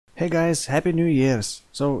Hey guys, happy new year's.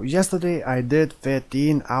 So yesterday I did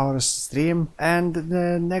 13 hours stream and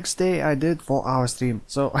the next day I did 4 hours stream.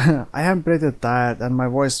 So I am pretty tired and my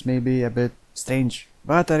voice may be a bit strange,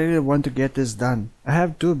 but I really want to get this done. I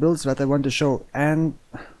have 2 builds that I want to show, and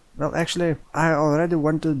well, actually I already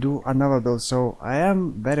want to do another build, so I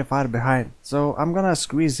am very far behind. So I'm gonna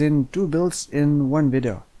squeeze in 2 builds in one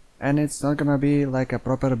video. And it's not gonna be like a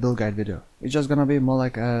proper build guide video. It's just gonna be more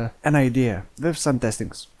like an idea with some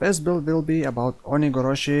testings. First build will be about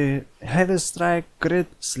Oni-Goroshi, Heavy Strike, Crit,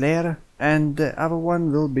 Slayer, and the other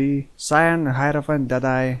one will be Cyan, Hierophant,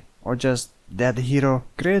 Deadeye, or just Dead Hero,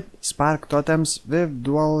 Crit, Spark, Totems with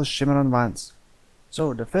dual Shimmeron wands.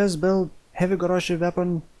 So the first build, Heavy Goroshi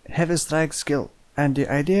weapon, Heavy Strike skill. And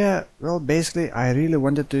the idea, well, basically I really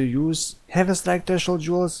wanted to use Heavy Strike threshold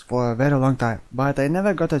jewels for a very long time, but I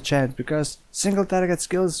never got a chance because single target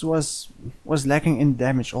skills was lacking in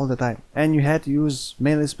damage all the time, and you had to use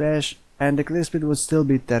melee splash and the clear speed would still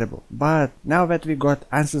be terrible. But now that we got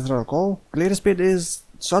Ancestral Call, clear speed is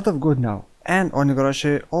sort of good now. And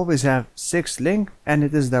Oni-Goroshi always have 6 link and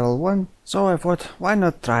it is level 1, so I thought why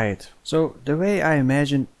not try it. So the way I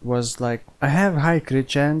imagined was like I have high crit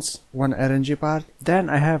chance, 1 RNG part, then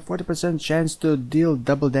I have 40% chance to deal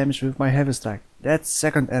double damage with my heavy strike, that's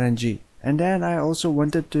second RNG. And then I also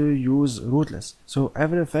wanted to use Ruthless, so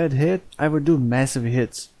every third hit I would do massive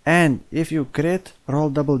hits. And if you crit,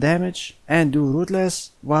 roll double damage and do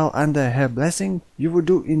Ruthless while under her blessing, you would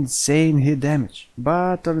do insane hit damage.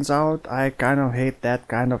 But turns out I kind of hate that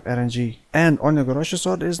kind of RNG. And Oni-Goroshi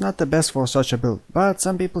sword is not the best for such a build, but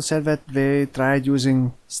some people said that they tried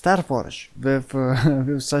using Starforge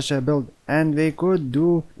with such a build and they could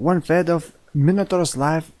do 1/3 of Minotaur's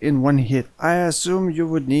life in 1 hit. I assume you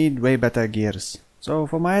would need way better gears. So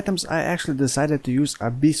for my items I actually decided to use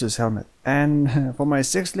a Besus helmet, and for my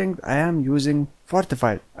 6th link I am using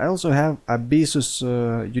Fortify. I also have a Besus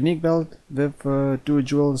unique belt with 2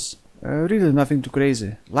 jewels. Really nothing too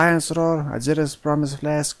crazy. Lion's Roar, Azira's Promise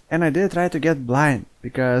Flask, and I did try to get blind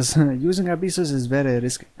because using a Besus is very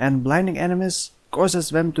risky and blinding enemies causes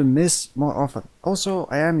them to miss more often. Also,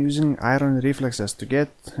 I am using iron reflexes to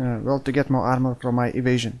get more armor from my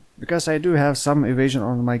evasion, because I do have some evasion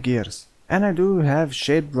on my gears. And I do have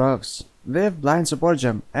shade gloves with blind support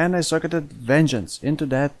gem, and I socketed vengeance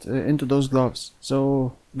into those gloves.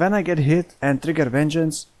 So when I get hit and trigger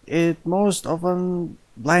vengeance, it most often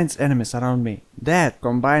blinds enemies around me. That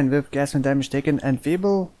combined with casting damage taken and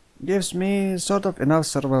Enfeeble gives me sort of enough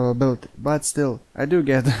survivability, but still, I do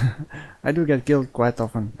get killed quite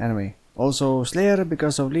often anyway. Also Slayer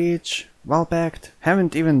because of Leech, Valpact,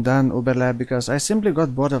 haven't even done Uberlab because I simply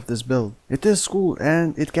got bored of this build. It is cool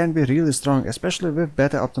and it can be really strong, especially with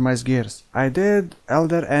better optimized gears. I did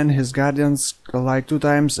Elder and his Guardians like 2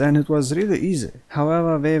 times and it was really easy.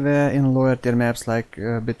 However, they were in lower tier maps like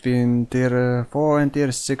between tier 4 and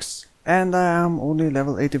tier 6. And I am only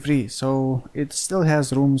level 83, so it still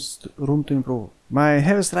has room to improve. My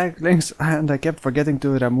heavy strike links, and I kept forgetting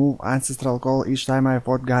to remove Ancestral Call each time I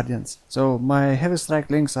fought Guardians. So my heavy strike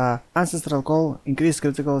links are Ancestral Call, Increased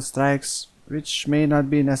Critical Strikes, which may not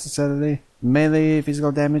be necessarily, melee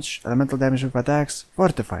physical damage, elemental damage with attacks,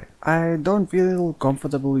 Fortify. I don't feel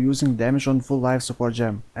comfortable using damage on full life support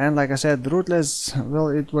gem. And like I said, Ruthless, well,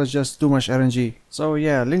 it was just too much RNG. So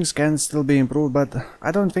yeah, links can still be improved, but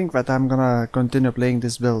I don't think that I'm gonna continue playing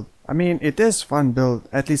this build. I mean, it is fun build,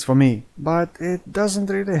 at least for me, but it doesn't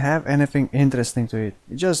really have anything interesting to it.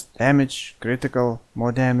 It's just damage, critical,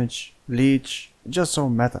 more damage, leech, just so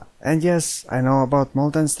meta. And yes, I know about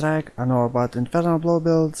Molten Strike, I know about Infernal Blow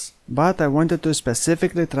builds, but I wanted to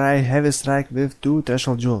specifically try Heavy Strike with 2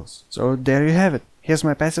 threshold jewels. So there you have it. Here's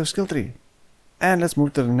my passive skill tree. And let's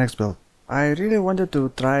move to the next build. I really wanted to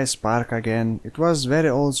try Spark again. It was very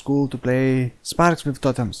old school to play Sparks with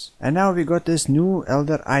Totems. And now we got this new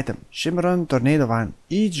Elder item, Shimmeron Tornado Wand.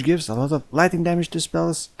 Each gives a lot of lightning damage to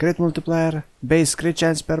spells, crit multiplier, base crit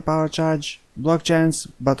chance per power charge, block chance,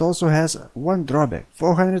 but also has 1 drawback,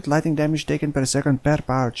 400 lightning damage taken per second per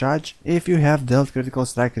power charge if you have dealt critical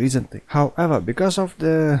strike recently. However, because of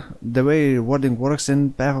the way wording works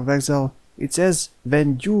in Path of Exile, it says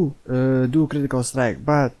when you do critical strike,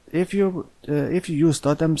 but if you use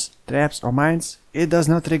totems, traps or mines, it does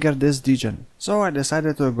not trigger this degen. So I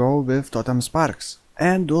decided to go with Totem Sparks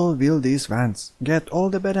and dual wield these wands. Get all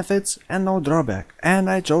the benefits and no drawback. And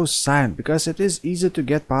I chose Cyan because it is easy to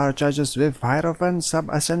get power charges with Hierophant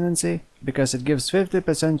sub-ascendancy because it gives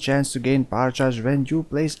 50% chance to gain power charge when you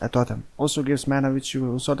place a totem. Also gives mana, which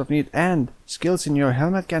you sort of need, and skills in your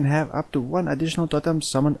helmet can have up to 1 additional totem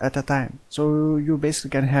summoned at a time, so you basically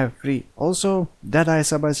can have 3. Also, Deadeye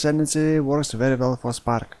Sub-Ascendancy works very well for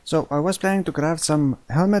Spark. So I was planning to craft some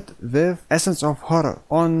helmet with Essence of Horror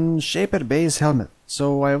on Shaper base helmet,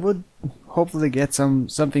 so I would hopefully get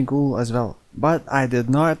something cool as well. But I did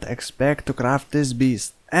not expect to craft this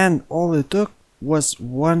beast, and all it took was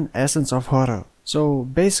 1 Essence of Horror. So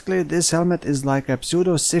basically this helmet is like a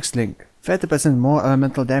pseudo 6-link. 30% more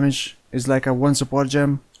elemental damage is like a 1 support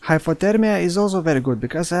gem. Hypothermia is also very good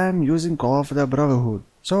because I am using Call of the Brotherhood,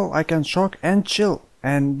 so I can shock and chill,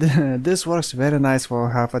 and this works very nice for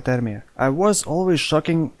hypothermia. I was always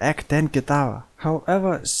shocking Act 10 Kitawa.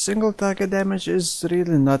 However, single target damage is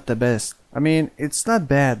really not the best. I mean, it's not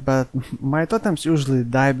bad, but my totems usually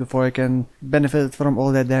die before I can benefit from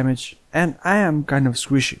all that damage. And I am kind of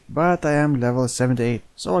squishy, but I am level 78,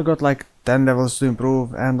 so I got like 10 levels to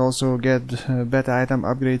improve and also get better item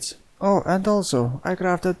upgrades. Oh, and also, I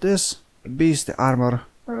crafted this beast armor.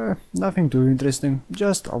 Nothing too interesting,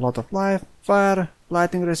 just a lot of life, fire,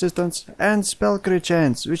 lightning resistance, and spell crit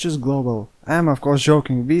chance, which is global. I am of course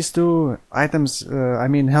joking, these two items, I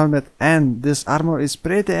mean helmet and this armor is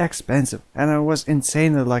pretty expensive, and I was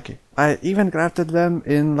insanely lucky. I even crafted them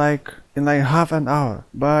in like half an hour,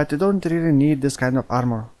 but you don't really need this kind of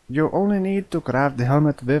armor. You only need to craft the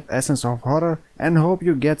helmet with Essence of Horror and hope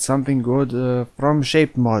you get something good from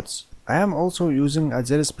shaped mods. I am also using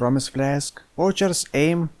Azir's Promise Flask, Poacher's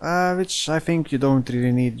Aim, which I think you don't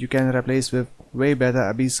really need, you can replace with way better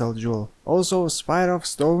Abyssal Jewel. Also Spire of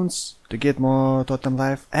Stones to get more totem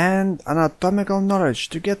life, and Anatomical Knowledge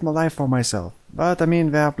to get more life for myself. But I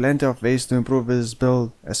mean, there are plenty of ways to improve this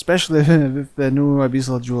build, especially with the new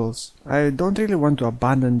Abyssal Jewels. I don't really want to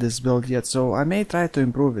abandon this build yet, so I may try to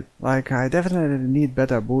improve it. Like, I definitely need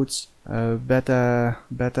better boots, better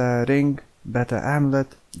ring, better amulet,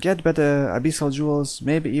 get better Abyssal Jewels,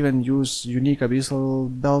 maybe even use unique Abyssal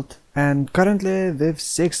belt. And currently with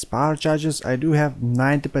 6 power charges I do have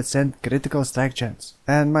 90% critical strike chance.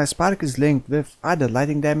 And my Spark is linked with either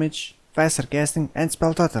lightning damage, faster casting and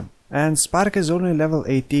spell totem. And Spark is only level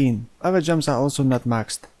 18, other gems are also not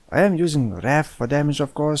maxed. I am using Wrath for damage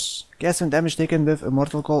of course, casting damage taken with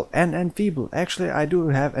Immortal Call and Enfeeble. Actually I do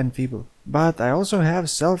have Enfeeble. But I also have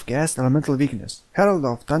self-cast Elemental Weakness, Herald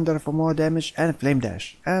of Thunder for more damage and Flame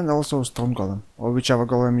Dash, and also Stone Golem, or whichever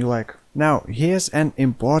golem you like. Now here's an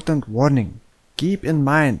important warning. Keep in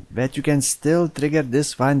mind that you can still trigger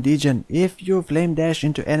this fine degen if you Flame Dash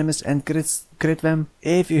into enemies and crit them,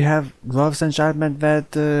 if you have Gloves enchantment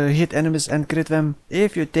that hit enemies and crit them,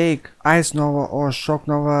 if you take Ice Nova or Shock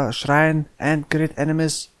Nova Shrine and crit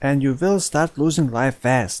enemies, and you will start losing life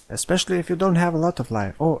fast, especially if you don't have a lot of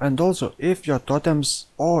life. Oh, and also if your totems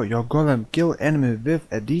or your golem kill enemy with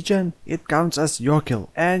a degen, it counts as your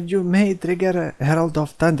kill, and you may trigger a Herald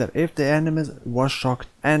of Thunder if the enemy was shocked,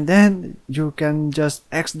 and then you can just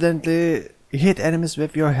accidentally hit enemies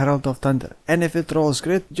with your Herald of Thunder, and if it rolls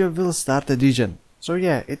crit, you will start a degen. So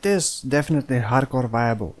yeah, it is definitely hardcore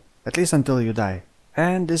viable, at least until you die.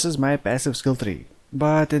 And this is my passive skill tree.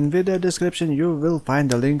 But in video description you will find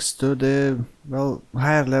the links to the, well,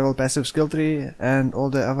 higher level passive skill tree and all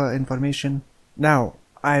the other information. Now,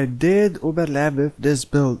 I did overlap with this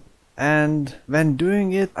build, and when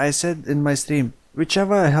doing it I said in my stream,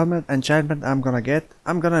 whichever helmet enchantment I'm gonna get,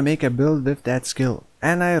 I'm gonna make a build with that skill.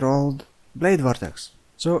 And I rolled Blade Vortex.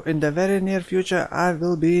 So in the very near future I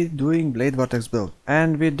will be doing Blade Vortex build.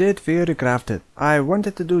 And we did Fury Crafted. I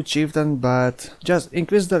wanted to do Chieftain, but just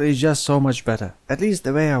Inquisitor is just so much better. At least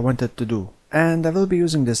the way I wanted to do. And I will be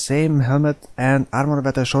using the same helmet and armor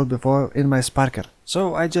that I showed before in my Sparker.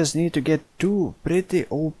 So I just need to get 2 pretty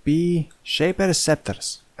OP Shaper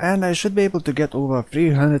Scepters. And I should be able to get over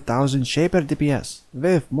 300,000 Shaper DPS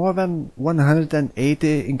with more than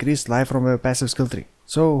 180 increased life from a passive skill tree.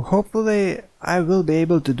 So hopefully I will be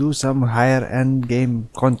able to do some higher end game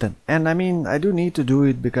content. And I mean, I do need to do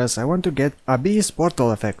it because I want to get a Beast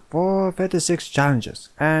Portal effect for 36 challenges.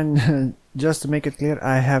 And just to make it clear,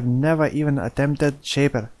 I have never even attempted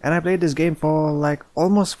Shaper, and I played this game for like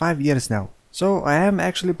almost 5 years now. So I am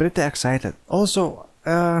actually pretty excited. Also,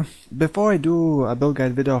 before I do a build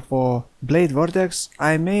guide video for Blade Vortex,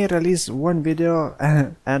 I may release one video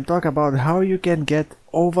and talk about how you can get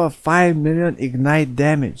over 5 million ignite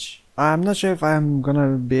damage. I'm not sure if I'm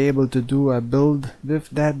gonna be able to do a build with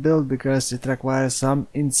that build because it requires some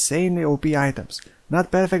insanely OP items.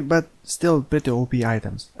 Not perfect, but still pretty OP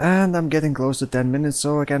items. And I'm getting close to 10 minutes,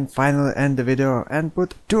 so I can finally end the video and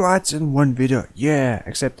put 2 ads in one video. Yeah,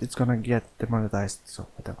 except it's gonna get demonetized, so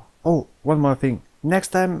whatever. Oh, one more thing. Next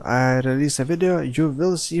time I release a video, you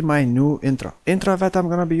will see my new intro that I'm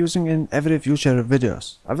gonna be using in every future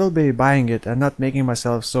videos. I will be buying it and not making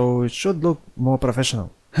myself, so it should look more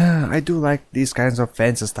professional. I do like these kinds of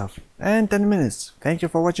fancy stuff. And 10 minutes. Thank you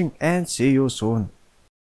for watching and see you soon.